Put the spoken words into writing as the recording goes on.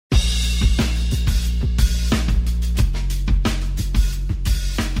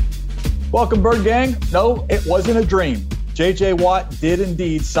Welcome, Bird Gang. No, it wasn't a dream. J.J. Watt did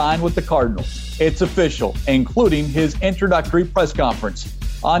indeed sign with the Cardinals. It's official, including his introductory press conference.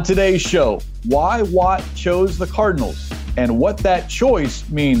 On today's show, why Watt chose the Cardinals and what that choice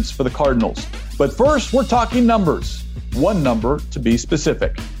means for the Cardinals. But first, we're talking numbers. One number to be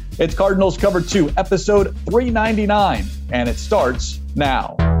specific. It's Cardinals Cover 2, episode 399, and it starts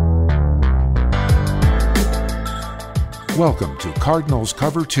now. Welcome to Cardinals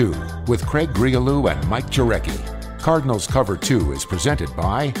Cover 2 with Craig Grialou and Mike Jurecki. Cardinals Cover 2 is presented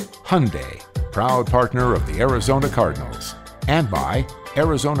by Hyundai, proud partner of the Arizona Cardinals, and by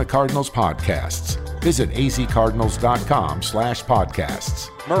Arizona Cardinals Podcasts. Visit azcardinals.com/podcasts.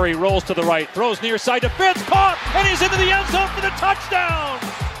 Murray rolls to the right, throws near side to Fitz, caught, and he's into the end zone for the touchdown.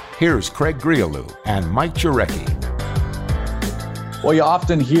 Here's Craig Grialou and Mike Jurecki. Well, you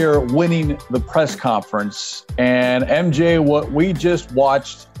often hear winning the press conference. And MJ, what we just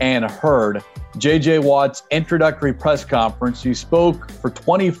watched and heard, J.J. Watt's introductory press conference, he spoke for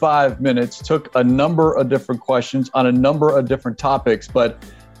 25 minutes, took a number of different questions on a number of different topics, but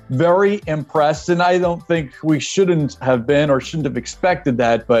very impressed. And I don't think we shouldn't have been or shouldn't have expected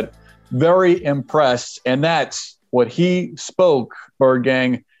that, but very impressed. And that's what he spoke, Bird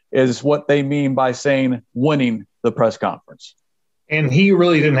Gang, is what they mean by saying winning the press conference. And he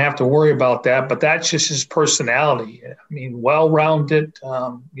really didn't have to worry about that, but that's just his personality. I mean, well-rounded.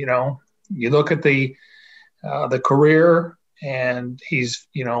 You look at the career, and he's,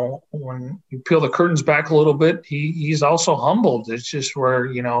 when you peel the curtains back a little bit, he's also humbled. It's just where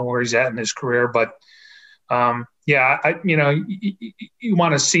he's at in his career. But you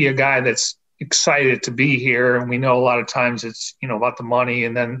want to see a guy that's excited to be here, and we know a lot of times it's about the money.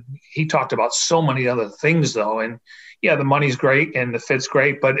 And then he talked about so many other things, though, and. Yeah, the money's great and the fit's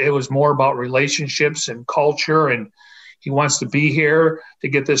great, but it was more about relationships and culture, and he wants to be here to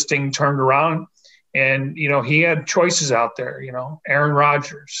get this thing turned around. And, he had choices out there, Aaron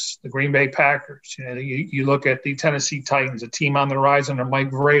Rodgers, the Green Bay Packers. You look at the Tennessee Titans, a team on the rise under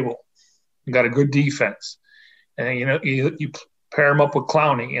Mike Vrabel. You got a good defense. And, you pair him up with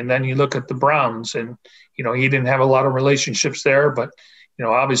Clowney, and then you look at the Browns, and, he didn't have a lot of relationships there, but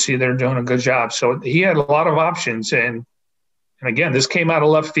obviously they're doing a good job. So he had a lot of options. And again, this came out of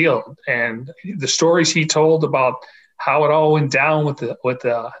left field. And the stories he told about how it all went down with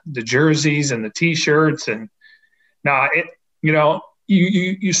the jerseys and the T-shirts. And now,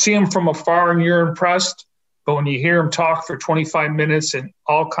 you see him from afar and you're impressed. But when you hear him talk for 25 minutes and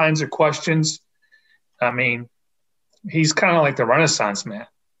all kinds of questions, I mean, he's kind of like the Renaissance man.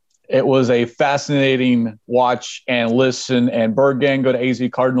 It was a fascinating watch and listen. And Bird Gang, go to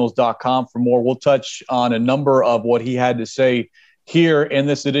azcardinals.com for more. We'll touch on a number of what he had to say here in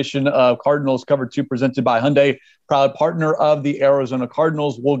this edition of Cardinals Cover 2 presented by Hyundai, proud partner of the Arizona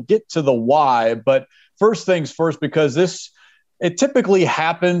Cardinals. We'll get to the why, but first things first, because it typically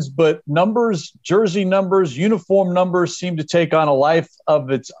happens, but numbers, jersey numbers, uniform numbers seem to take on a life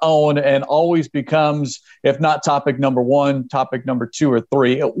of its own and always becomes, if not topic number one, topic number 2 or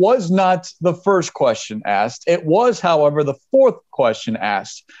 3. It was not the first question asked. It was, however, the fourth question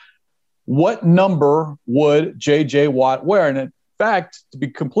asked. What number would J.J. Watt wear? And in fact, to be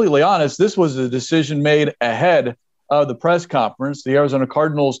completely honest, this was a decision made ahead of the press conference. The Arizona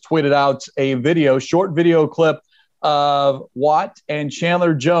Cardinals tweeted out a short video clip of Watt and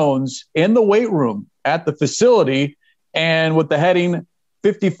Chandler Jones in the weight room at the facility, and with the heading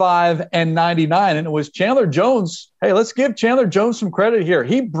 55 and 99. And it was Chandler Jones. Hey, let's give Chandler Jones some credit here.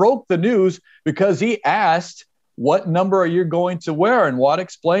 He broke the news because he asked, what number are you going to wear? And Watt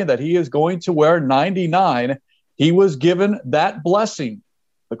explained that he is going to wear 99. He was given that blessing.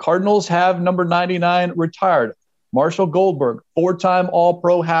 The Cardinals have number 99 retired. Marshall Goldberg, 4-time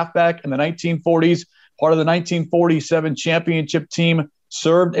All-Pro halfback in the 1940s, part of the 1947 championship team,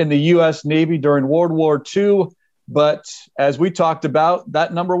 served in the U.S. Navy during World War II. But as we talked about,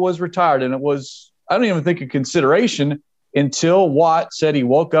 that number was retired. And it was, I don't even think, a consideration until Watt said he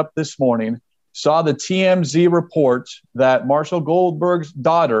woke up this morning, saw the TMZ report that Marshall Goldberg's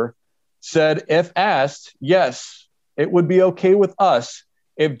daughter said, if asked, yes, it would be okay with us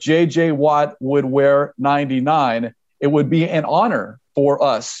if J.J. Watt would wear 99. It would be an honor for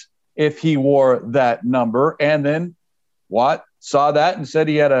us if he wore that number. And then Watt saw that and said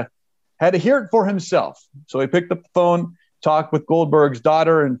he had to hear it for himself. So he picked up the phone, talked with Goldberg's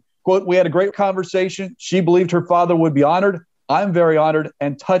daughter, and, quote, we had a great conversation. She believed her father would be honored. I'm very honored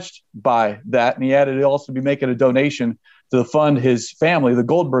and touched by that. And he added he'll also be making a donation to the fund his family, the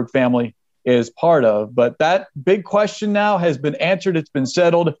Goldberg family, is part of. But that big question now has been answered. It's been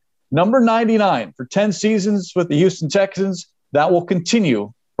settled. Number 99 for 10 seasons with the Houston Texans. That will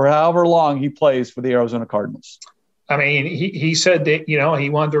continue for however long he plays for the Arizona Cardinals. I mean, he said that, he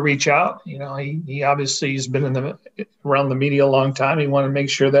wanted to reach out. He obviously has been around the media a long time. He wanted to make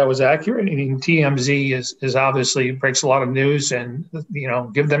sure that was accurate. And TMZ is obviously breaks a lot of news, and,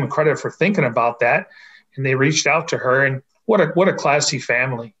 give them credit for thinking about that. And they reached out to her, and what a classy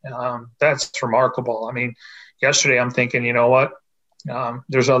family. That's remarkable. I mean, yesterday I'm thinking, you know what?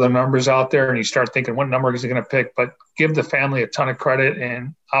 There's other numbers out there, and you start thinking, what number is he going to pick? But give the family a ton of credit.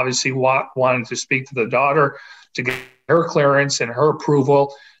 And obviously Watt wanted to speak to the daughter to get her clearance and her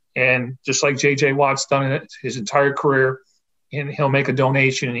approval. And just like J.J. Watt's done it his entire career, and he'll make a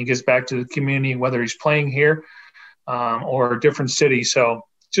donation and he gives back to the community, whether he's playing here or a different city. So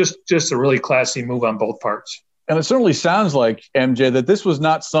just a really classy move on both parts. And it certainly sounds like, MJ, that this was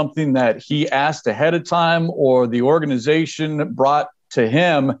not something that he asked ahead of time or the organization brought to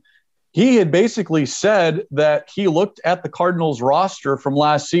him. He had basically said that he looked at the Cardinals roster from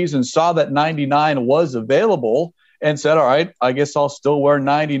last season, saw that 99 was available, and said, all right, I guess I'll still wear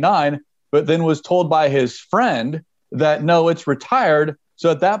 99, but then was told by his friend that, no, it's retired.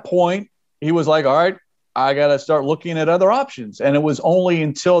 So at that point, he was like, all right, I got to start looking at other options. And it was only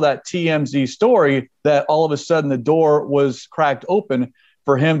until that TMZ story that all of a sudden the door was cracked open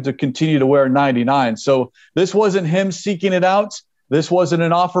for him to continue to wear 99. So this wasn't him seeking it out. This wasn't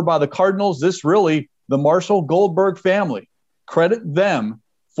an offer by the Cardinals. This really, the Marshall Goldberg family, credit them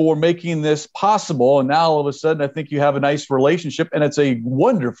for making this possible. And now all of a sudden, I think you have a nice relationship, and it's a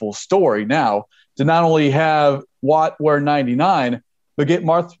wonderful story now to not only have Watt wear 99, but get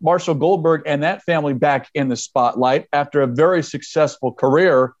Marshall Goldberg and that family back in the spotlight after a very successful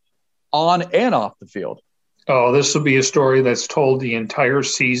career on and off the field. Oh, this will be a story that's told the entire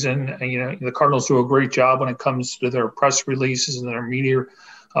season. And, the Cardinals do a great job when it comes to their press releases and their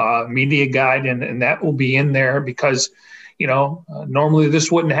media guide, and that will be in there because, normally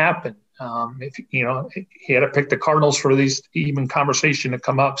this wouldn't happen. If he had to pick the Cardinals for these even conversation to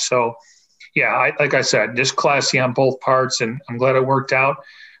come up. So, yeah, like I said, just classy on both parts, and I'm glad it worked out.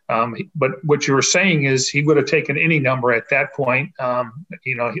 But what you were saying is he would have taken any number at that point.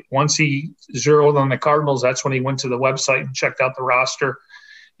 Once he zeroed on the Cardinals, that's when he went to the website and checked out the roster,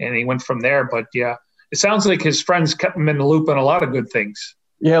 and he went from there. But, yeah, it sounds like his friends kept him in the loop on a lot of good things.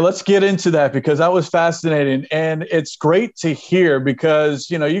 Yeah, let's get into that because that was fascinating. And it's great to hear because,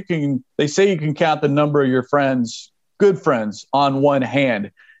 they say you can count the number of your friends, good friends, on one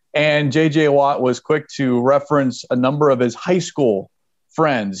hand. And J.J. Watt was quick to reference a number of his high school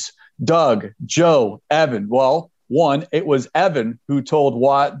friends, Doug, Joe, Evan. Well, one, it was Evan who told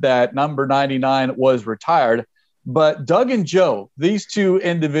Watt that number 99 was retired. But Doug and Joe, these two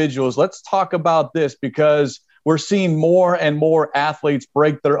individuals, let's talk about this because we're seeing more and more athletes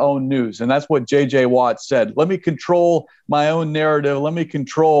break their own news. And that's what J.J. Watt said. Let me control my own narrative. Let me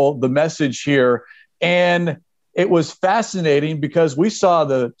control the message here. And it was fascinating because we saw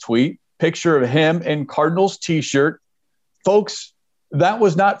the tweet, picture of him in Cardinals t-shirt. Folks, that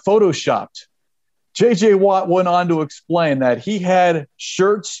was not Photoshopped. J.J. Watt went on to explain that he had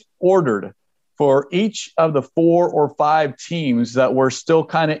shirts ordered for each of the 4 or 5 teams that were still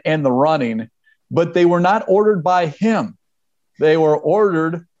kind of in the running, but they were not ordered by him. They were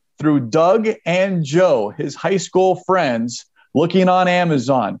ordered through Doug and Joe, his high school friends, looking on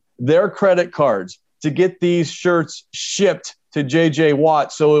Amazon, their credit cards, to get these shirts shipped to J.J.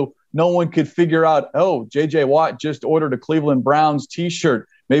 Watt so no one could figure out, oh, J.J. Watt just ordered a Cleveland Browns T-shirt.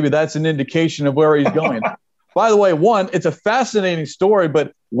 Maybe that's an indication of where he's going. By the way, one, it's a fascinating story,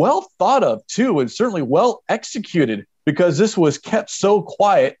 but well thought of, too, and certainly well executed because this was kept so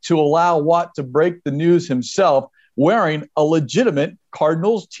quiet to allow Watt to break the news himself wearing a legitimate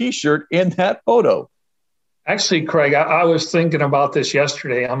Cardinals T-shirt in that photo. Actually, Craig, I was thinking about this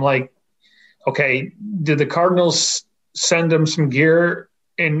yesterday. I'm like, okay, did the Cardinals send him some gear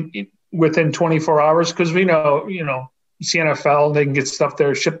within 24 hours? Because we know, it's the NFL, they can get stuff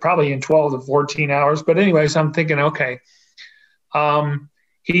there shipped probably in 12 to 14 hours. But anyways, I'm thinking, okay,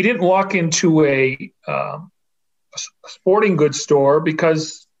 he didn't walk into a sporting goods store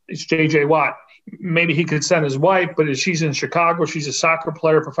because it's J.J. Watt. Maybe he could send his wife, but she's in Chicago, she's a soccer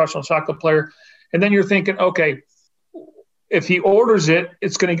player, professional soccer player. And then you're thinking, okay, if he orders it,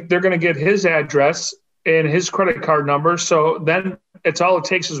 they're going to get his address and his credit card number. So then it's all it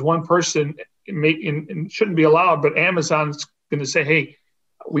takes is one person, and shouldn't be allowed, but Amazon's going to say, hey,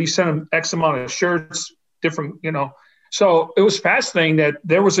 we sent him X amount of shirts, different, So it was fascinating that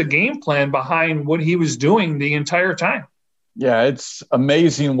there was a game plan behind what he was doing the entire time. Yeah, it's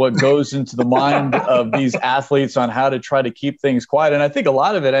amazing what goes into the mind of these athletes on how to try to keep things quiet. And I think a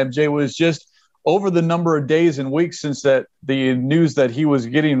lot of it, MJ, was just over the number of days and weeks since the news that he was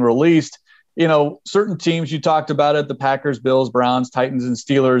getting released, certain teams, you talked about it, the Packers, Bills, Browns, Titans, and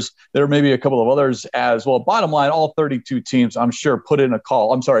Steelers. There may be a couple of others as well. Bottom line, all 32 teams, I'm sure, put in a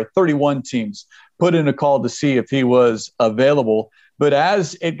call. 31 teams put in a call to see if he was available. But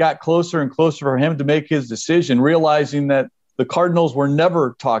as it got closer and closer for him to make his decision, realizing that the Cardinals were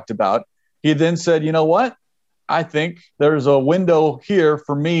never talked about, he then said, you know what? I think there's a window here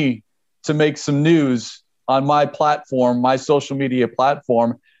for me to make some news on my platform, my social media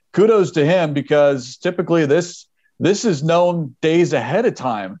platform. Kudos to him, because typically this is known days ahead of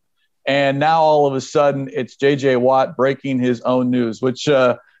time. And now all of a sudden it's J.J. Watt breaking his own news, which,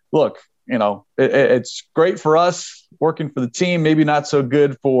 look, it's great for us working for the team, maybe not so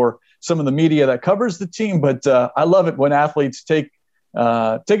good for some of the media that covers the team. But I love it when athletes take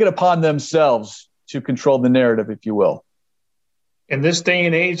it upon themselves to control the narrative, if you will. In this day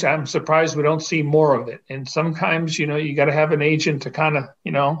and age, I'm surprised we don't see more of it. And sometimes, you got to have an agent to kind of,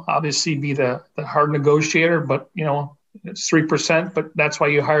 obviously be the hard negotiator, but, it's 3%, but that's why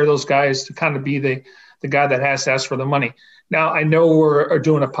you hire those guys to kind of be the guy that has to ask for the money. Now, I know we're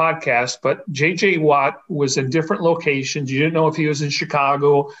doing a podcast, but J.J. Watt was in different locations. You didn't know if he was in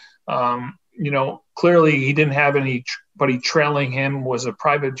Chicago. Clearly he didn't have anybody trailing him, was a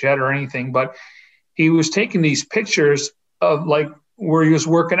private jet or anything, but he was taking these pictures of like where he was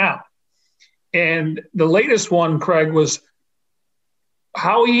working out. And the latest one, Craig, was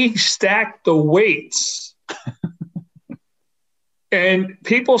how he stacked the weights. And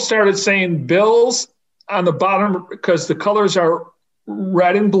people started saying Bills on the bottom because the colors are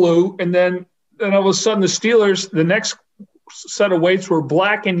red and blue. And then all of a sudden the Steelers, the next set of weights were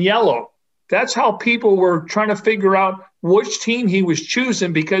black and yellow. That's how people were trying to figure out which team he was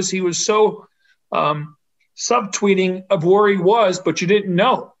choosing, because he was so subtweeting of where he was, but you didn't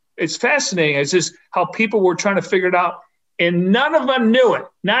know. It's fascinating. It's just how people were trying to figure it out, and none of them knew it.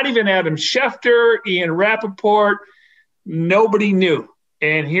 Not even Adam Schefter, Ian Rappaport, nobody knew.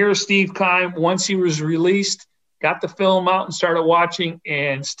 And here's Steve Keim, once he was released, got the film out and started watching,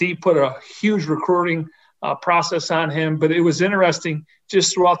 and Steve put a huge recruiting process on him. But it was interesting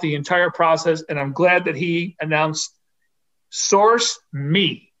just throughout the entire process, and I'm glad that he announced, source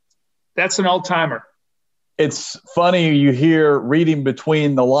me. That's an all-timer. It's funny, you hear reading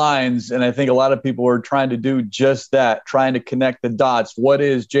between the lines, and I think a lot of people are trying to do just that, trying to connect the dots. What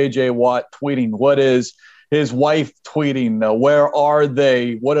is J.J. Watt tweeting? What is his wife tweeting? Where are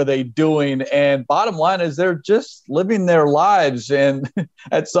they? What are they doing? And bottom line is they're just living their lives, and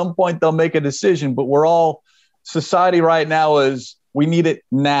at some point they'll make a decision. But society right now is, we need it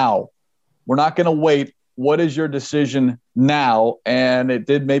now. We're not going to wait. What is your decision now? And it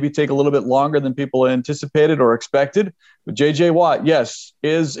did maybe take a little bit longer than people anticipated or expected. But J.J. Watt, yes,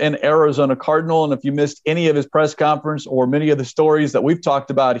 is an Arizona Cardinal. And if you missed any of his press conference or many of the stories that we've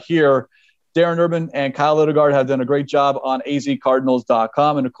talked about here, Darren Urban and Kyle Odegaard have done a great job on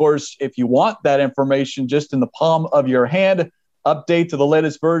azcardinals.com. And, of course, if you want that information just in the palm of your hand, update to the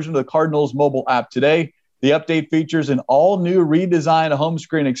latest version of the Cardinals mobile app today. The update features an all-new redesigned home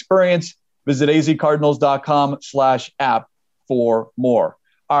screen experience. Visit azcardinals.com/app for more.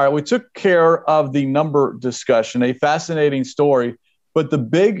 All right, we took care of the number discussion, a fascinating story. But the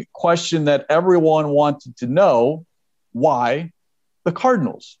big question that everyone wanted to know, why the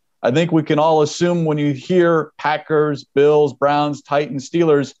Cardinals? I think we can all assume when you hear Packers, Bills, Browns, Titans,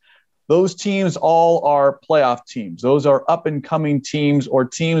 Steelers, those teams all are playoff teams. Those are up-and-coming teams, or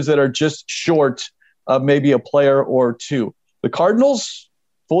teams that are just short of maybe a player or two. The Cardinals,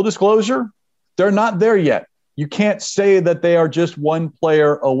 full disclosure, they're not there yet. You can't say that they are just one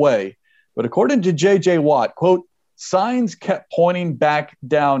player away. But according to J.J. Watt, quote, signs kept pointing back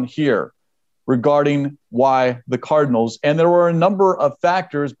down here regarding why the Cardinals. And there were a number of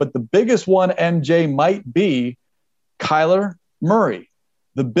factors, but the biggest one, MJ, might be Kyler Murray.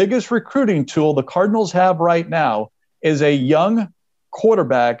 The biggest recruiting tool the Cardinals have right now is a young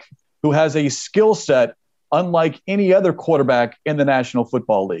quarterback who has a skill set unlike any other quarterback in the National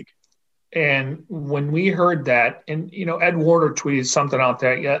Football League. And when we heard that, and, Ed Warner tweeted something out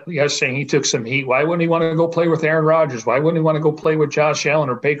there yesterday, he took some heat. Why wouldn't he want to go play with Aaron Rodgers? Why wouldn't he want to go play with Josh Allen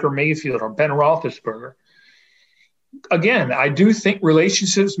or Baker Mayfield or Ben Roethlisberger? Again, I do think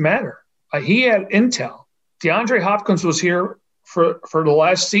relationships matter. He had intel. DeAndre Hopkins was here for the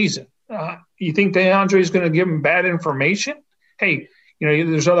last season. You think DeAndre is going to give him bad information? Hey,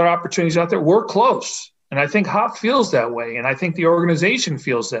 there's other opportunities out there. We're close. And I think Hop feels that way. And I think the organization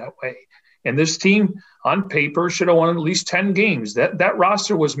feels that way. And this team on paper should have won at least 10 games. That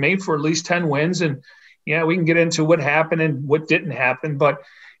roster was made for at least 10 wins. And, we can get into what happened and what didn't happen. But,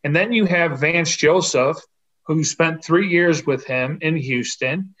 And then you have Vance Joseph, who spent 3 years with him in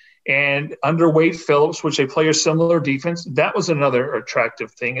Houston, and under Wade Phillips, which they play a similar defense. That was another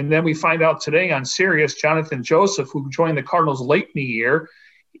attractive thing. And then we find out today on Sirius, Jonathan Joseph, who joined the Cardinals late in the year,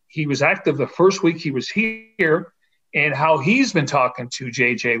 he was active the first week he was here, and how he's been talking to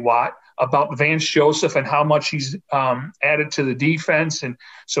J.J. Watt about Vance Joseph and how much he's added to the defense. And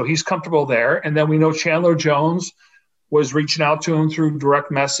so he's comfortable there. And then we know Chandler Jones was reaching out to him through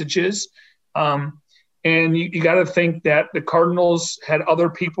direct messages. And you got to think that the Cardinals had other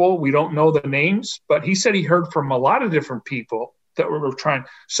people. We don't know the names, but he said he heard from a lot of different people that were trying.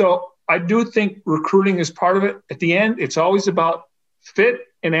 So I do think recruiting is part of it. At the end, it's always about fit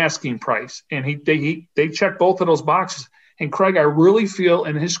and asking price. And they check both of those boxes. And Craig, I really feel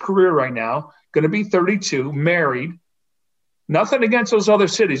in his career right now, going to be 32, married, nothing against those other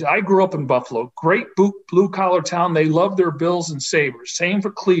cities. I grew up in Buffalo, great blue-collar town. They love their Bills and Sabres. Same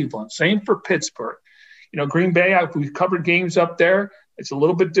for Cleveland, same for Pittsburgh. Green Bay, we've covered games up there. It's a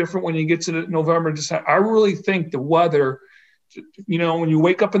little bit different when you get to November, December. I really think the weather, when you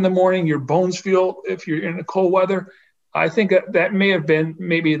wake up in the morning, your bones feel, if you're in the cold weather, I think that may have been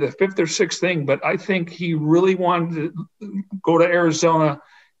maybe the fifth or sixth thing, but I think he really wanted to go to Arizona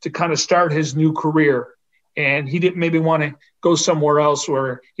to kind of start his new career. And he didn't maybe want to go somewhere else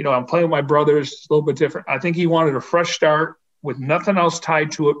where, I'm playing with my brothers. It's a little bit different. I think he wanted a fresh start with nothing else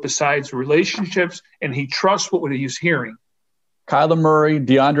tied to it besides relationships, and he trusts what he was hearing. Kyler Murray,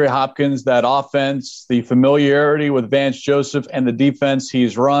 DeAndre Hopkins, that offense, the familiarity with Vance Joseph and the defense he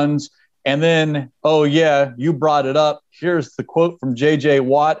runs. And then, oh, yeah, you brought it up. Here's the quote from J.J.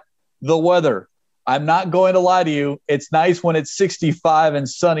 Watt, the weather. I'm not going to lie to you. It's nice when it's 65 and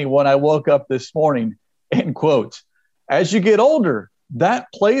sunny when I woke up this morning, end quote. As you get older, that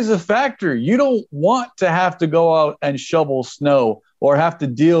plays a factor. You don't want to have to go out and shovel snow or have to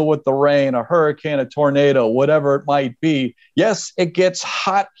deal with the rain, a hurricane, a tornado, whatever it might be. Yes, it gets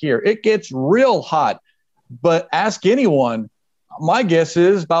hot here. It gets real hot. But ask anyone, my guess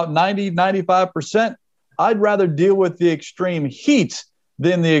is about 90, 95%. I'd rather deal with the extreme heat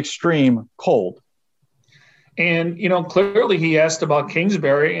than the extreme cold. And, clearly he asked about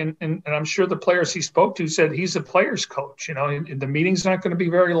Kingsbury, and I'm sure the players he spoke to said he's a player's coach. The meeting's not going to be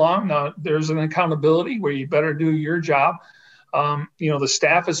very long. Now, there's an accountability where you better do your job. The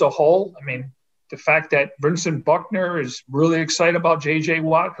staff as a whole, the fact that Brinson Buckner is really excited about J.J.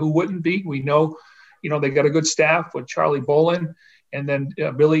 Watt, who wouldn't be? We know, they got a good staff with Charlie Bolin and then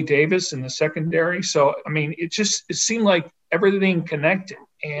Billy Davis in the secondary. So, it seemed like everything connected.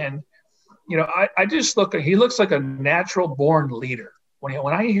 And, I just he looks like a natural born leader.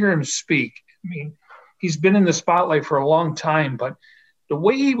 When I hear him speak, he's been in the spotlight for a long time, but the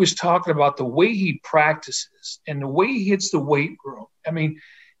way he was talking about the way he practices and the way he hits the weight room,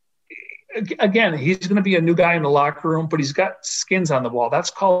 again, he's going to be a new guy in the locker room, but he's got skins on the wall.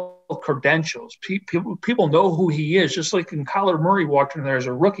 That's called credentials. People know who he is. Just like when Kyler Murray walked in there as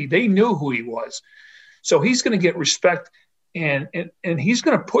a rookie, they knew who he was. So he's going to get respect, and he's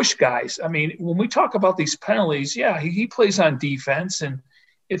going to push guys. When we talk about these penalties, yeah, he plays on defense, and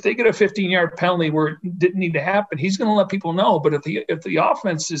if they get a 15-yard penalty where it didn't need to happen, he's going to let people know. But if the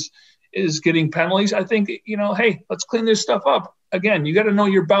offense is getting penalties, I think, hey, let's clean this stuff up. Again, you got to know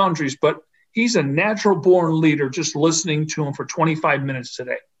your boundaries, but he's a natural-born leader just listening to him for 25 minutes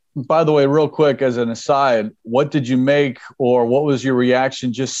today. By the way, real quick, as an aside, what did you make or what was your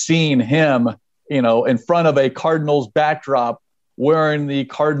reaction just seeing him, in front of a Cardinals backdrop wearing the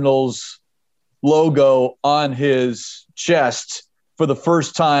Cardinals logo on his chest for the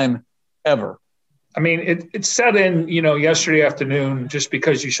first time ever? It set in, yesterday afternoon just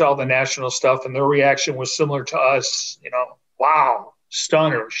because you saw the national stuff and their reaction was similar to us, wow,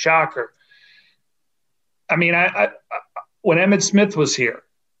 stunner, shocker. I when Emmitt Smith was here,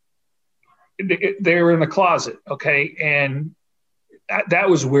 they were in the closet, okay? And that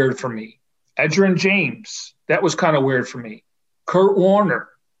was weird for me. Edgerrin James, that was kind of weird for me. Kurt Warner,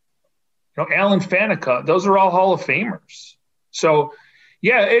 Alan Faneca, those are all Hall of Famers. So,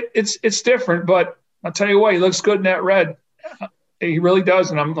 yeah, it's different, but I'll tell you what, he looks good in that red. He really does,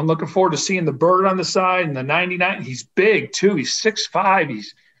 and I'm looking forward to seeing the bird on the side and the 99. He's big, too. He's 6'5".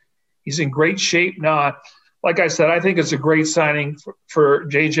 He's in great shape now. Like I said, I think it's a great signing for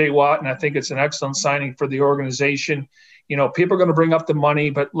J.J. Watt, and I think it's an excellent signing for the organization. People are going to bring up the money,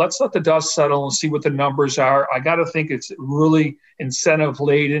 but let's let the dust settle and see what the numbers are. I got to think it's really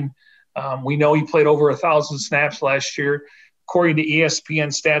incentive-laden. We know he played over 1,000 snaps last year. According to ESPN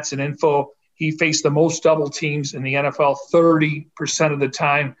Stats and Info, he faced the most double teams in the NFL 30% of the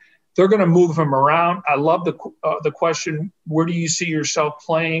time. they're going to move him around. I love the question, where do you see yourself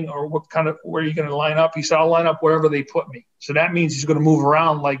playing, or where are you going to line up? He said, I'll line up wherever they put me. So that means he's going to move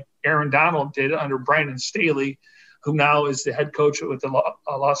around like Aaron Donald did under Brandon Staley, who now is the head coach with the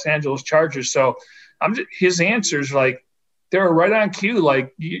Los Angeles Chargers. So his answers, like, they're right on cue.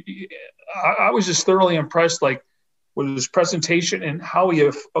 Like, I was just thoroughly impressed, like, with his presentation and how he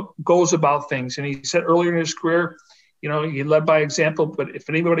goes about things. And he said earlier in his career, he led by example, but if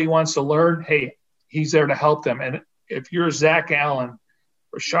anybody wants to learn, hey, he's there to help them. And if you're Zach Allen,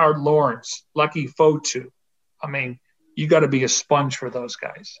 Rashard Lawrence, Lucky Fotu, I mean, you got to be a sponge for those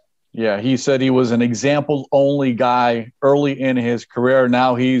guys. Yeah, he said he was an example-only guy early in his career.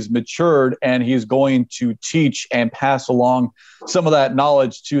 Now he's matured, and he's going to teach and pass along some of that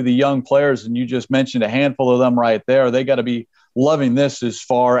knowledge to the young players. And you just mentioned a handful of them right there. They got to be loving this as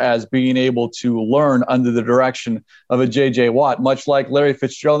far as being able to learn under the direction of a J.J. Watt, much like Larry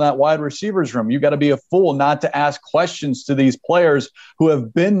Fitzgerald in that wide receivers room. You got to be a fool not to ask questions to these players who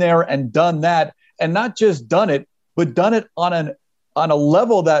have been there and done that, and not just done it, but done it on a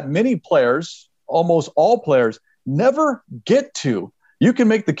level that many players, almost all players, never get to. You can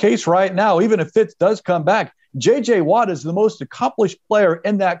make the case right now, even if Fitz does come back, J.J. Watt is the most accomplished player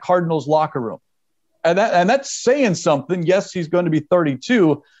in that Cardinals locker room. And that's saying something. Yes, he's going to be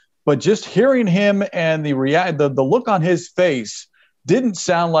 32, but just hearing him and the look on his face didn't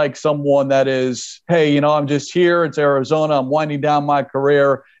sound like someone that is, hey, I'm just here. It's Arizona. I'm winding down my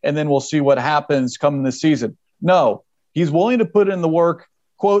career, and then we'll see what happens coming this season. No, he's willing to put in the work.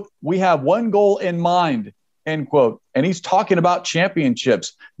 Quote, we have one goal in mind, end quote. And he's talking about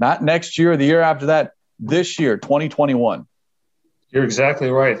championships, not next year or the year after that, this year, 2021. You're exactly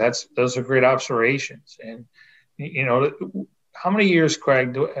right. Those are great observations. And, how many years,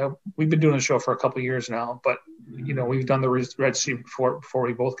 Craig, we've been doing the show for a couple of years now, but, we've done the Red Sea before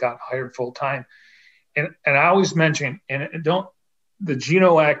we both got hired full time. And I always mention, the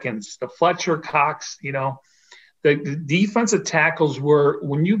Geno Atkins, the Fletcher Cox, the defensive tackles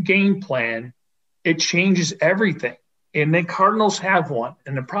when you game plan, it changes everything. And the Cardinals have one.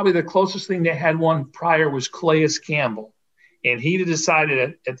 And probably the closest thing they had one prior was Calais Campbell. And he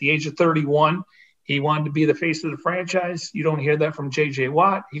decided at the age of 31, he wanted to be the face of the franchise. You don't hear that from J.J.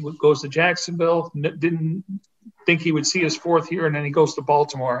 Watt. He goes to Jacksonville, didn't think he would see his fourth year, and then he goes to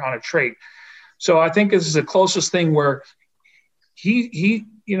Baltimore on a trade. So I think this is the closest thing where he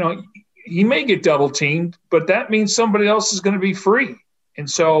may get double teamed, but that means somebody else is going to be free. And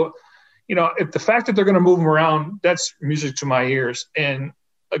so, if the fact that they're going to move him around, that's music to my ears. And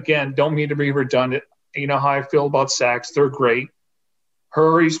again, don't mean to be redundant. You know how I feel about sacks. They're great.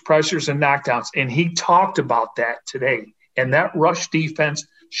 Hurries, pressures, and knockdowns. And he talked about that today. And that rush defense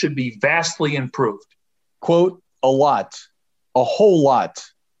should be vastly improved. Quote, a lot, a whole lot,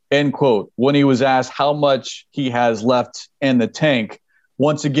 end quote, when he was asked how much he has left in the tank.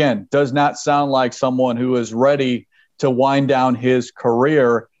 Once again, does not sound like someone who is ready to wind down his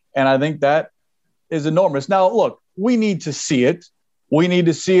career. And I think that is enormous. Now, look, we need to see it. We need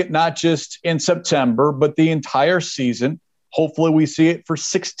to see it not just in September, but the entire season. Hopefully we see it for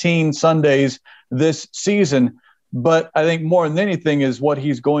 16 Sundays this season. But I think more than anything is what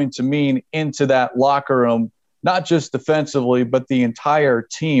he's going to mean into that locker room, not just defensively, but the entire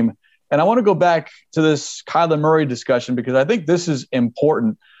team. And I want to go back to this Kyler Murray discussion because I think this is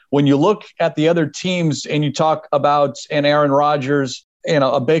important. When you look at the other teams and you talk about an Aaron Rodgers,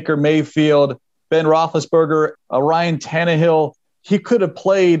 a Baker Mayfield, Ben Roethlisberger, a Ryan Tannehill, he could have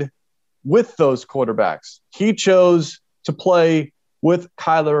played with those quarterbacks. He chose to play with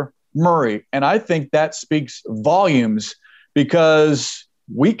Kyler Murray. And I think that speaks volumes because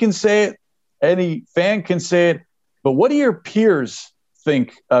we can say it, any fan can say it, but what do your peers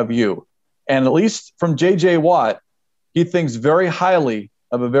think of you? And at least from J.J. Watt, he thinks very highly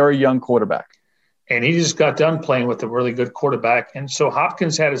of a very young quarterback. And he just got done playing with a really good quarterback. And so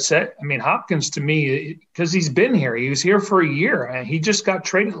Hopkins had a set. I mean, Hopkins to me, because he's been here, he was here for a year and he just got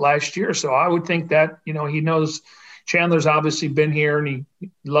traded last year. So I would think that, he knows Chandler's obviously been here and he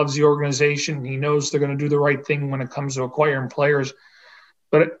loves the organization. He knows they're going to do the right thing when it comes to acquiring players.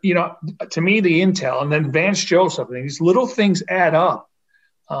 But, to me, the intel and then Vance Joseph, and these little things add up.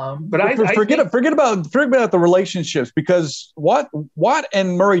 But forget about the relationships because Watt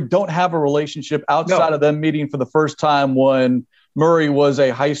and Murray don't have a relationship outside of them meeting for the first time when Murray was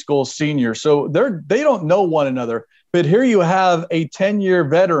a high school senior. So they don't know one another. But here you have a 10-year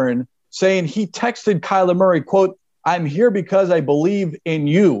veteran saying he texted Kyler Murray, quote, "I'm here because I believe in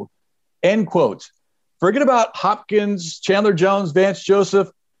you," end quote. Forget about Hopkins, Chandler Jones, Vance Joseph.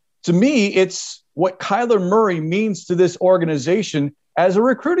 To me, it's what Kyler Murray means to this organization. as a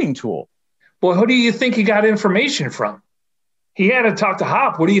recruiting tool. Well, who do you think he got information from? He had to talk to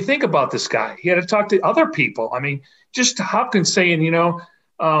Hop. What do you think about this guy? He had to talk to other people. I mean, just Hopkins saying,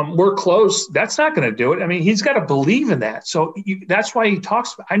 we're close. That's not going to do it. I mean, he's got to believe in that. So that's why he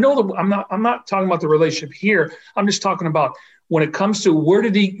talks. I know I'm not talking about the relationship here. I'm just talking about when it comes to where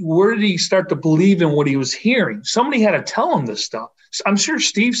did he start to believe in what he was hearing? Somebody had to tell him this stuff. I'm sure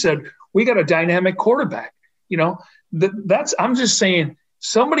Steve said, we got a dynamic quarterback. I'm just saying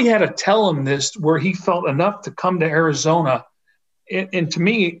somebody had to tell him this where he felt enough to come to Arizona. And to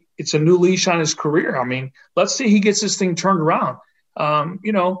me, it's a new leash on his career. I mean, let's see he gets this thing turned around.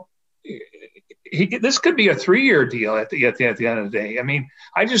 This could be a 3-year deal at the end of the day. I mean,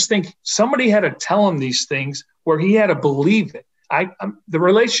 I just think somebody had to tell him these things where he had to believe it. The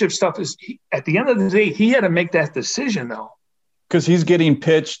relationship stuff is at the end of the day, he had to make that decision though. Because he's getting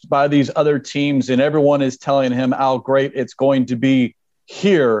pitched by these other teams and everyone is telling him how great it's going to be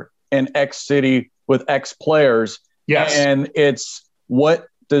here in X city with X players. Yes. And it's what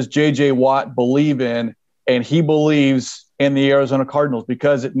does J.J. Watt believe in? And he believes in the Arizona Cardinals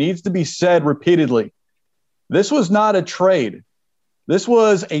because it needs to be said repeatedly. This was not a trade. This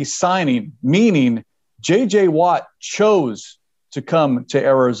was a signing, meaning J.J. Watt chose to come to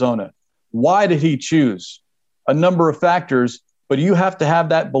Arizona. Why did he choose? A number of factors, but you have to have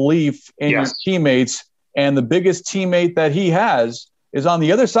that belief in your teammates. And the biggest teammate that he has is on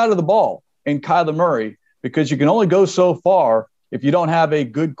the other side of the ball in Kyler Murray, because you can only go so far if you don't have a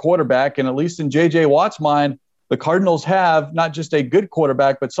good quarterback. And at least in J.J. Watt's mind, the Cardinals have not just a good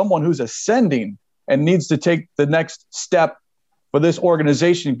quarterback, but someone who's ascending and needs to take the next step for this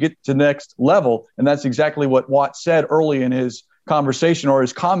organization to get to the next level. And that's exactly what Watt said early in his conversation or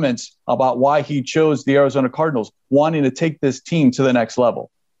his comments about why he chose the Arizona Cardinals, wanting to take this team to the next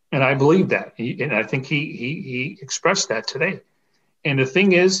level. And I believe that. And I think he expressed that today. And the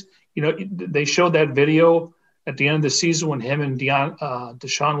thing is, they showed that video at the end of the season when him and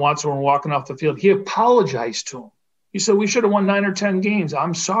Deshaun Watson were walking off the field. He apologized to him. He said, we should have won 9 or 10 games.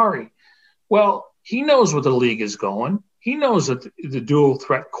 I'm sorry. Well, he knows where the league is going. He knows that the dual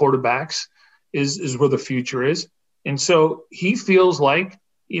threat quarterbacks is where the future is. And so he feels like,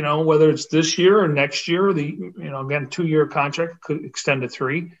 whether it's this year or next year, again, 2-year contract could extend to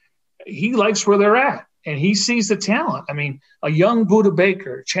 3. He likes where they're at and he sees the talent. I mean, a young Budda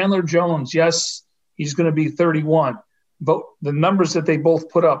Baker, Chandler Jones, yes, he's going to be 31, but the numbers that they both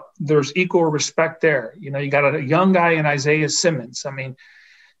put up, there's equal respect there. You got a young guy in Isaiah Simmons.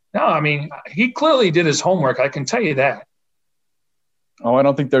 He clearly did his homework. I can tell you that. Oh, I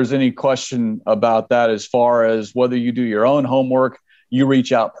don't think there's any question about that as far as whether you do your own homework, you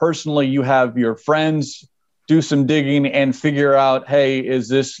reach out personally, you have your friends do some digging and figure out, hey, is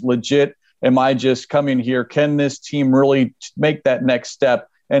this legit? Am I just coming here? Can this team really make that next step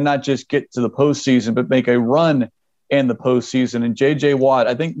and not just get to the postseason, but make a run in the postseason? And J.J. Watt,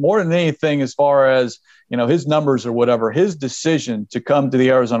 I think more than anything, as far as, his numbers or whatever, his decision to come to the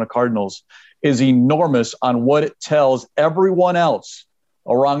Arizona Cardinals is enormous on what it tells everyone else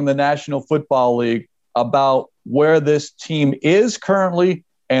around the National Football League about where this team is currently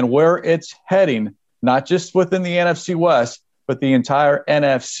and where it's heading, not just within the NFC West, but the entire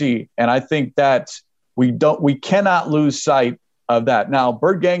NFC. And I think that we cannot lose sight of that. Now,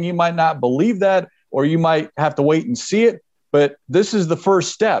 Bird Gang, you might not believe that, or you might have to wait and see it, but this is the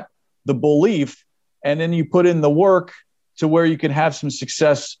first step, the belief, and then you put in the work to where you can have some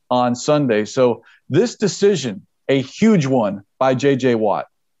success on Sunday. So this decision, a huge one by J.J. Watt.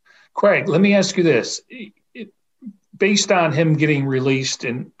 Craig, let me ask you this. Based on him getting released,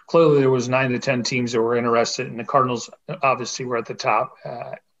 and clearly there was 9 to 10 teams that were interested, and the Cardinals obviously were at the top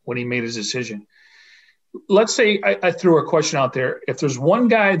when he made his decision. Let's say I threw a question out there. If there's one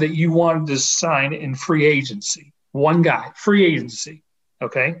guy that you wanted to sign in free agency, one guy, free agency,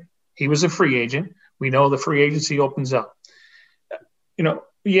 okay? He was a free agent. We know the free agency opens up.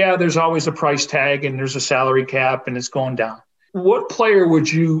 There's always a price tag and there's a salary cap and it's going down. What player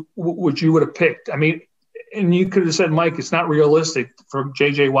would you have picked? I mean, and you could have said, Mike, it's not realistic for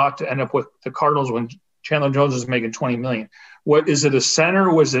J.J. Watt to end up with the Cardinals when Chandler Jones is making $20 million. What is it, a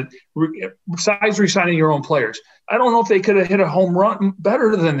center? Was it besides re-signing your own players? I don't know if they could have hit a home run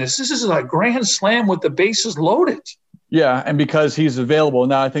better than this. This is a grand slam with the bases loaded. Yeah, and because he's available.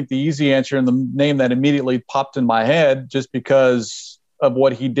 Now, I think the easy answer and the name that immediately popped in my head just because of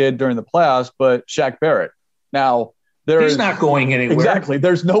what he did during the playoffs, but Shaq Barrett. Now, he's not going anywhere. Exactly.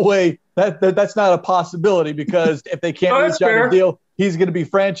 There's no way that's not a possibility because if they can't reach out a deal, he's going to be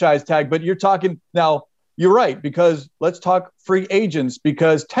franchise tagged. But you're talking now, you're right, because let's talk free agents,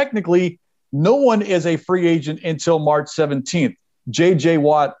 because technically no one is a free agent until March 17th. J.J.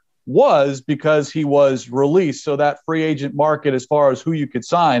 Watt was because he was released. So that free agent market as far as who you could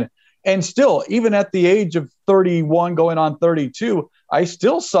sign. And still, even at the age of 31 going on 32, I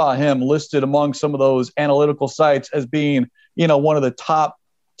still saw him listed among some of those analytical sites as being, one of the top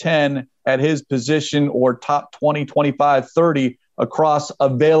 10 at his position or top 20, 25, 30 across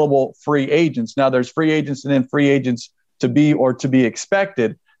available free agents. Now there's free agents and then free agents to be or to be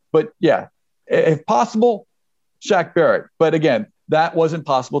expected. But yeah, if possible, Shaq Barrett. But again, that wasn't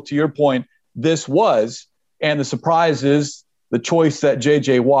possible. To your point, this was. And the surprise is the choice that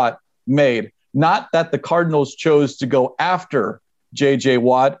J.J. Watt made. Not that the Cardinals chose to go after J.J.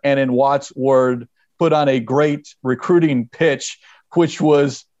 Watt and in Watt's word, put on a great recruiting pitch, which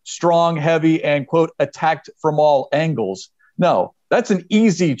was strong, heavy, and, quote, attacked from all angles. No, that's an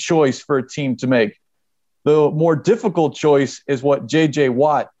easy choice for a team to make. The more difficult choice is what J.J.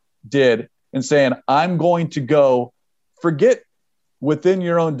 Watt did in saying, I'm going to go, forget within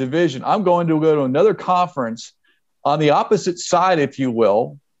your own division. I'm going to go to another conference on the opposite side, if you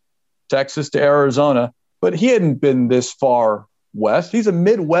will, Texas to Arizona. But he hadn't been this far west. He's a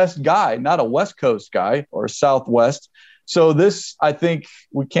Midwest guy, not a West Coast guy or a Southwest. So this, I think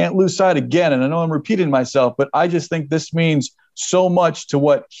we can't lose sight again. And I know I'm repeating myself, but I just think this means so much to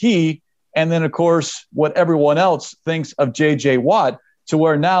what he, and then of course, what everyone else thinks of J.J. Watt, to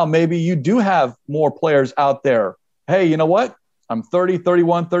where now maybe you do have more players out there. Hey, you know what? I'm 30,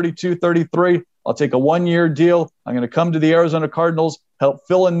 31, 32, 33. I'll take a 1-year deal. I'm going to come to the Arizona Cardinals, help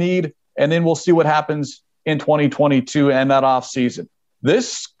fill a need, and then we'll see what happens in 2022 and that offseason.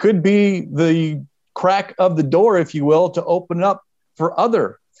 This could be the crack of the door, if you will, to open up for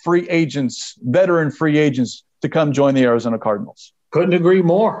other free agents, veteran free agents, to come join the Arizona Cardinals. Couldn't agree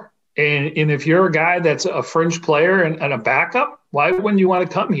more. And if you're a guy that's a fringe player and a backup, why wouldn't you want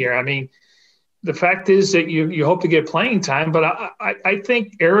to come here? I mean, the fact is that you hope to get playing time, but I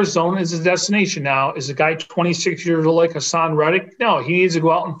think Arizona is a destination now. Is a guy 26 years old like Hassan Reddick? No, he needs to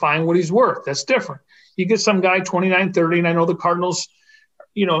go out and find what he's worth. That's different. You get some guy 29, 30, and I know the Cardinals,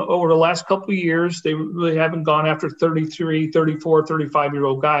 over the last couple of years, they really haven't gone after 33, 34,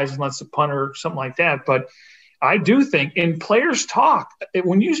 35-year-old guys unless a punter or something like that. But I do think, and players talk,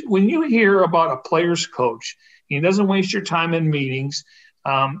 when you hear about a player's coach, he doesn't waste your time in meetings.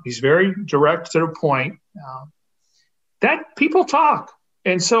 He's very direct to the point. That people talk.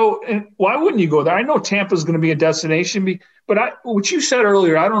 And why wouldn't you go there? I know Tampa's going to be a destination, but what you said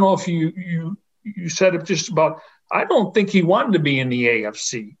earlier, I don't know if you said it just about, I don't think he wanted to be in the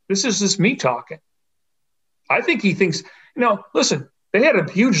AFC. This is just me talking. I think he thinks, listen, they had a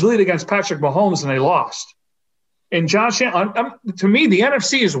huge lead against Patrick Mahomes and they lost. And Josh Allen, to me, the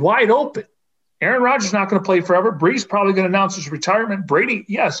NFC is wide open. Aaron Rodgers is not going to play forever. Brees probably going to announce his retirement. Brady,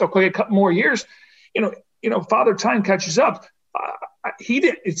 yes, okay, a couple more years. Father Time catches up.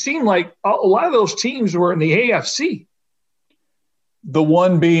 It seemed like a lot of those teams were in the AFC. The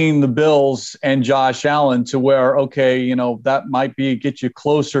one being the Bills and Josh Allen, to where, okay, that might get you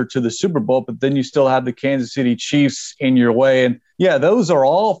closer to the Super Bowl, but then you still have the Kansas City Chiefs in your way. And yeah, those are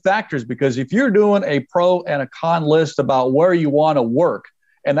all factors, because if you're doing a pro and a con list about where you want to work,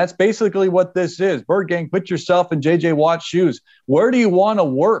 and that's basically what this is. Bird Gang, put yourself in J.J. Watt's shoes. Where do you want to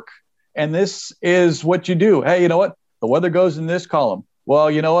work? And this is what you do. Hey, you know what? The weather goes in this column.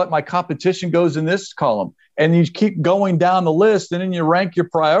 Well, you know what? My competition goes in this column. And you keep going down the list, and then you rank your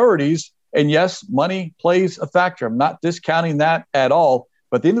priorities. And yes, money plays a factor. I'm not discounting that at all.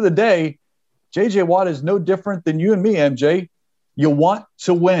 But at the end of the day, J.J. Watt is no different than you and me, MJ. You want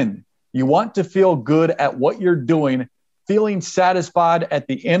to win. You want to feel good at what you're doing, feeling satisfied at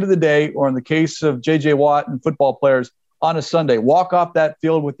the end of the day, or in the case of J.J. Watt and football players, on a Sunday, walk off that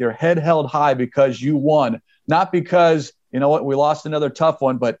field with your head held high because you won, not because, we lost another tough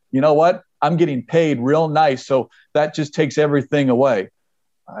one, but you know what? I'm getting paid real nice. So that just takes everything away.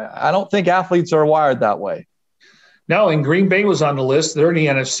 I don't think athletes are wired that way. No, and Green Bay was on the list. They're in the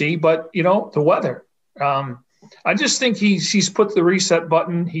NFC, but, the weather. I just think he's put the reset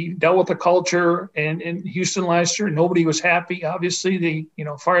button. He dealt with the culture in Houston last year. Nobody was happy. Obviously, they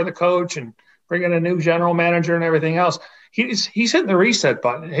fire the coach and bring in a new general manager and everything else. He's hitting the reset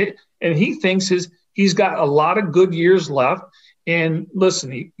button, and he thinks he's got a lot of good years left. And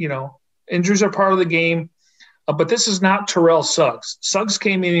listen, injuries are part of the game, but this is not Terrell Suggs. Suggs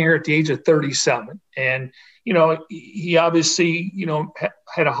came in here at the age of 37, and he obviously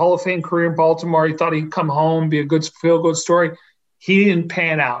had a Hall of Fame career in Baltimore. He thought he'd come home, be a good feel-good story. He didn't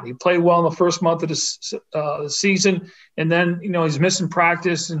pan out. He played well in the first month of the season, and then he's missing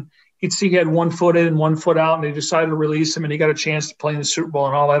practice, and you'd see he had 1 foot in, 1 foot out, and they decided to release him, and he got a chance to play in the Super Bowl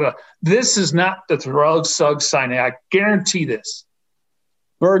and all that. This is not the Terrell Suggs signing. I guarantee this.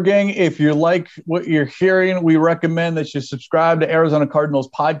 Bird Gang, if you like what you're hearing, we recommend that you subscribe to Arizona Cardinals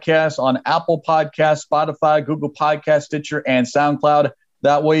podcast on Apple Podcasts, Spotify, Google Podcasts, Stitcher, and SoundCloud.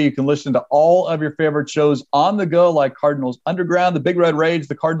 That way you can listen to all of your favorite shows on the go, like Cardinals Underground, the Big Red Rage,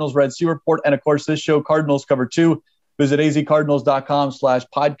 the Cardinals Red Sea Report, and, of course, this show, Cardinals Cover 2. Visit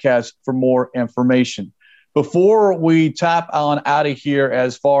azcardinals.com/podcast for more information. Before we tap on out of here,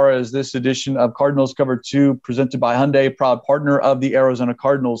 as far as this edition of Cardinals Cover 2 presented by Hyundai, proud partner of the Arizona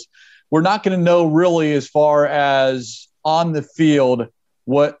Cardinals, we're not going to know really as far as on the field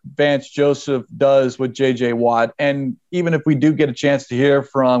what Vance Joseph does with J.J. Watt. And even if we do get a chance to hear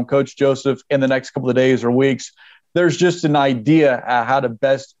from Coach Joseph in the next couple of days or weeks, there's just an idea how to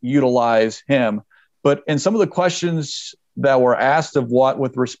best utilize him. But in some of the questions that were asked of Watt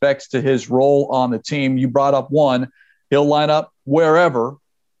with respects to his role on the team, you brought up one. He'll line up wherever,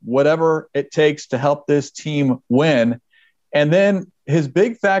 whatever it takes to help this team win. And then his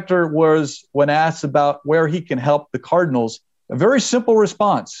big factor was when asked about where he can help the Cardinals, a very simple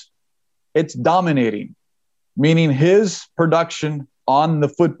response. It's dominating, meaning his production on the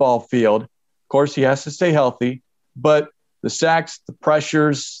football field. Of course, he has to stay healthy, but the sacks, the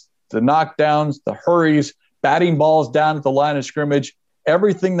pressures, the knockdowns, the hurries, batting balls down at the line of scrimmage,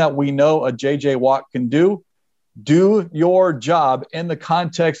 everything that we know a J.J. Watt can do your job in the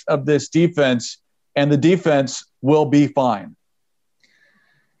context of this defense, and the defense will be fine.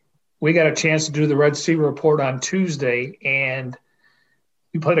 We got a chance to do the Red Sea Report on Tuesday, and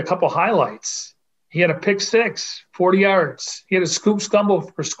we played a couple highlights. He had a pick six, 40 yards. He had a scoop stumble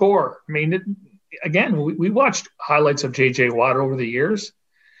for score. I mean, we watched highlights of J.J. Watt over the years.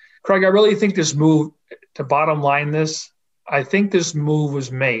 Craig, I really think this move, to bottom line this, I think this move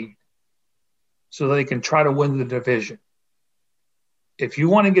was made so they can try to win the division. If you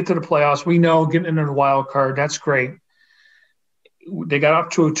want to get to the playoffs, we know getting into the wild card, that's great. They got off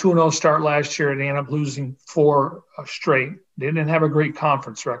to a 2-0 start last year, and they ended up losing 4 straight. They didn't have a great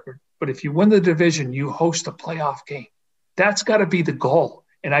conference record. But if you win the division, you host a playoff game. That's got to be the goal.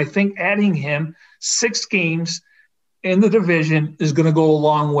 And I think adding him 6 games in the division is going to go a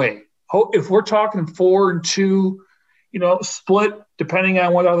long way. If we're talking 4-2, split, depending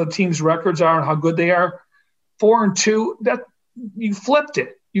on what other teams' records are and how good they are, 4-2, that you flipped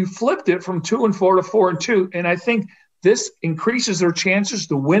it. You flipped it from 2-4 to 4-2. And I think this increases their chances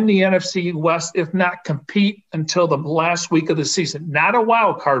to win the NFC West, if not compete until the last week of the season. Not a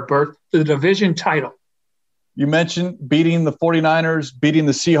wild card berth, the division title. You mentioned beating the 49ers, beating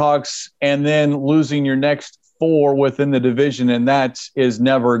the Seahawks, and then losing your next 4 within the division, and that is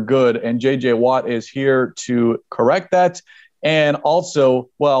never good. And J.J. Watt is here to correct that. And also,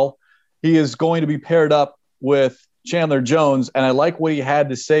 he is going to be paired up with Chandler Jones, and I like what he had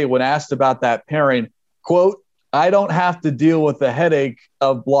to say when asked about that pairing. Quote, "I don't have to deal with the headache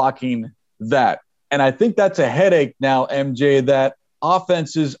of blocking that." And I think that's a headache now, MJ, that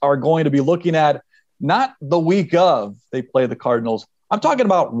offenses are going to be looking at, not the week of they play the Cardinals. I'm talking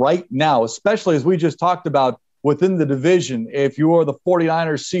about right now, especially as we just talked about within the division. If you are the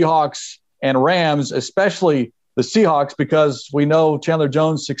 49ers, Seahawks, and Rams, especially the Seahawks, because we know Chandler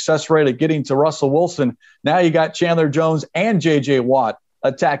Jones' success rate at getting to Russell Wilson. Now you got Chandler Jones and J.J. Watt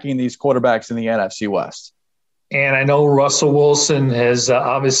attacking these quarterbacks in the NFC West. And I know Russell Wilson has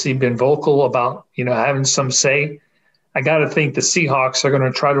obviously been vocal about, having some say. I got to think the Seahawks are going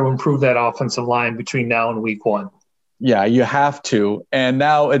to try to improve that offensive line between now and week 1. Yeah, you have to. And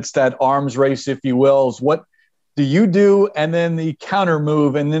now it's that arms race, if you will. What do you do? And then the counter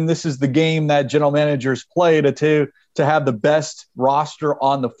move. And then this is the game that general managers play to have the best roster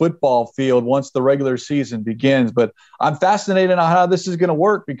on the football field once the regular season begins. But I'm fascinated on how this is going to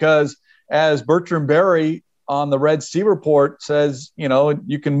work, because as Bertrand Berry on the Red Sea Report says,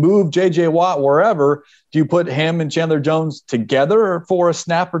 you can move J.J. Watt wherever. Do you put him and Chandler Jones together for a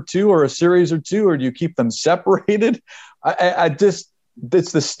snap or 2 or a series or 2, or do you keep them separated?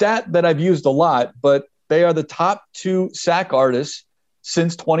 It's the stat that I've used a lot, but they are the top 2 sack artists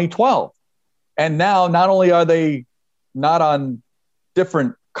since 2012. And now not only are they not on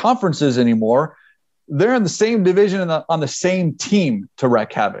different conferences anymore, they're in the same division and on the same team to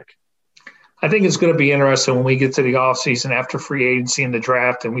wreak havoc. I think it's going to be interesting when we get to the offseason after free agency and the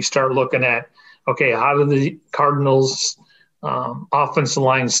draft, and we start looking at, okay, how do the Cardinals offensive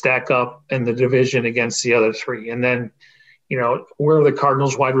line stack up in the division against the other 3? And then, where are the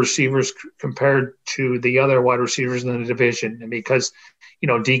Cardinals wide receivers compared to the other wide receivers in the division? And because,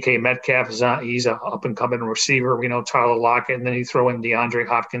 DK Metcalf he's an up-and-coming receiver. We know Tyler Lockett, and then you throw in DeAndre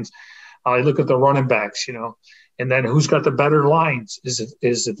Hopkins. You look at the running backs, and And then who's got the better lines? Is it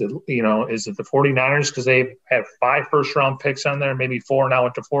the 49ers because they have 5 first-round picks on there, maybe 4 now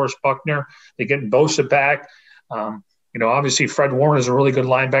with DeForest Buckner. They're getting Bosa back. Obviously Fred Warner is a really good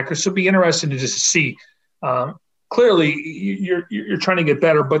linebacker, so it'd be interesting to just see. Clearly, you're trying to get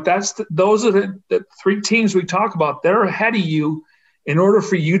better, but those are the 3 teams we talk about. They're ahead of you in order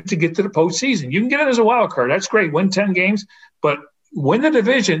for you to get to the postseason. You can get it as a wild card. That's great. Win 10 games, but win the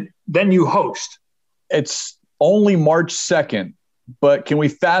division, then you host. It's only March 2nd, but can we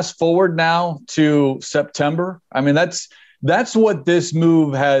fast forward now to September? I mean, that's what this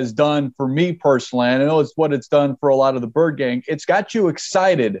move has done for me personally. And I know it's what it's done for a lot of the Bird Gang. It's got you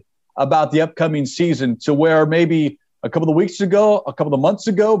excited about the upcoming season to where maybe a couple of months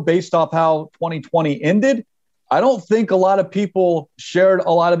ago, based off how 2020 ended, I don't think a lot of people shared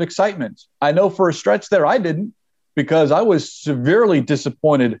a lot of excitement. I know for a stretch there I didn't, because I was severely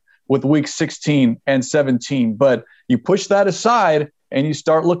disappointed with week 16 and 17. But you push that aside and you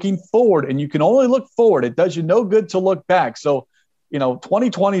start looking forward, and you can only look forward. It does you no good to look back. So,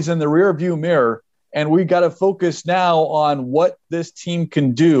 2020 is in the rear view mirror, and we got to focus now on what this team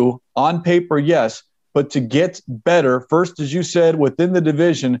can do on paper, yes, but to get better first, as you said, within the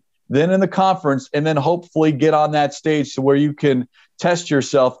division, then in the conference, and then hopefully get on that stage to where you can test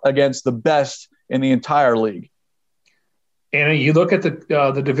yourself against the best in the entire league. And you look at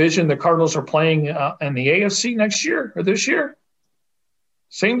the division the Cardinals are playing in the AFC next year or this year.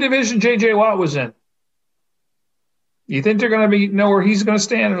 Same division J.J. Watt was in. You think they're going to know where he's going to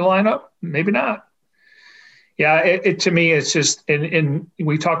stand in the lineup? Maybe not. Yeah, to me, it's just, and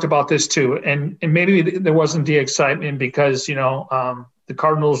we talked about this too, and maybe there wasn't the excitement because, the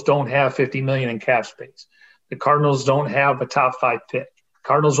Cardinals don't have $50 million in cap space. The Cardinals don't have a top 5 pick. The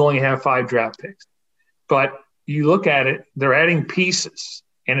Cardinals only have 5 draft picks. But you look at it, they're adding pieces,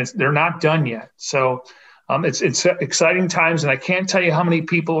 and they're not done yet. So it's exciting times, and I can't tell you how many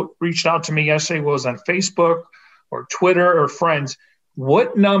people reached out to me yesterday, was on Facebook or Twitter or friends.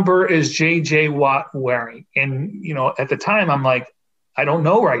 What number is J.J. Watt wearing? And, at the time, I'm like, I don't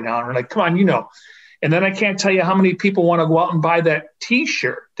know right now. And they're like, come on, And then I can't tell you how many people want to go out and buy that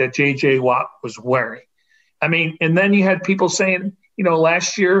T-shirt that J.J. Watt was wearing. I mean, and then you had people saying,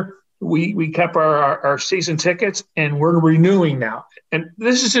 last year we kept our season tickets and we're renewing now. And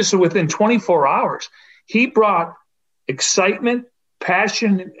this is just within 24 hours. He brought excitement,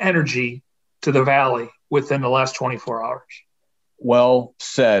 passion, and energy to the Valley within the last 24 hours. Well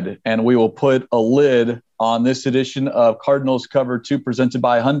said. And we will put a lid on this edition of Cardinals Cover 2 presented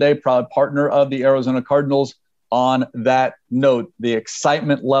by Hyundai, proud partner of the Arizona Cardinals. On that note, the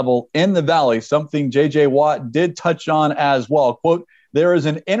excitement level in the Valley, something J.J. Watt did touch on as well. Quote, there is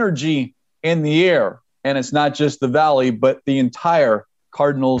an energy in the air, and it's not just the Valley, but the entire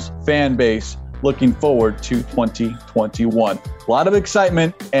Cardinals fan base looking forward to 2021. A lot of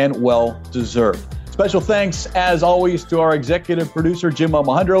excitement and well-deserved. Special thanks, as always, to our executive producer, Jim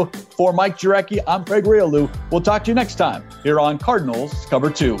Almohandro. For Mike Jurecki, I'm Craig Riolu. We'll talk to you next time here on Cardinals Cover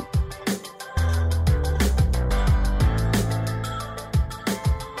 2.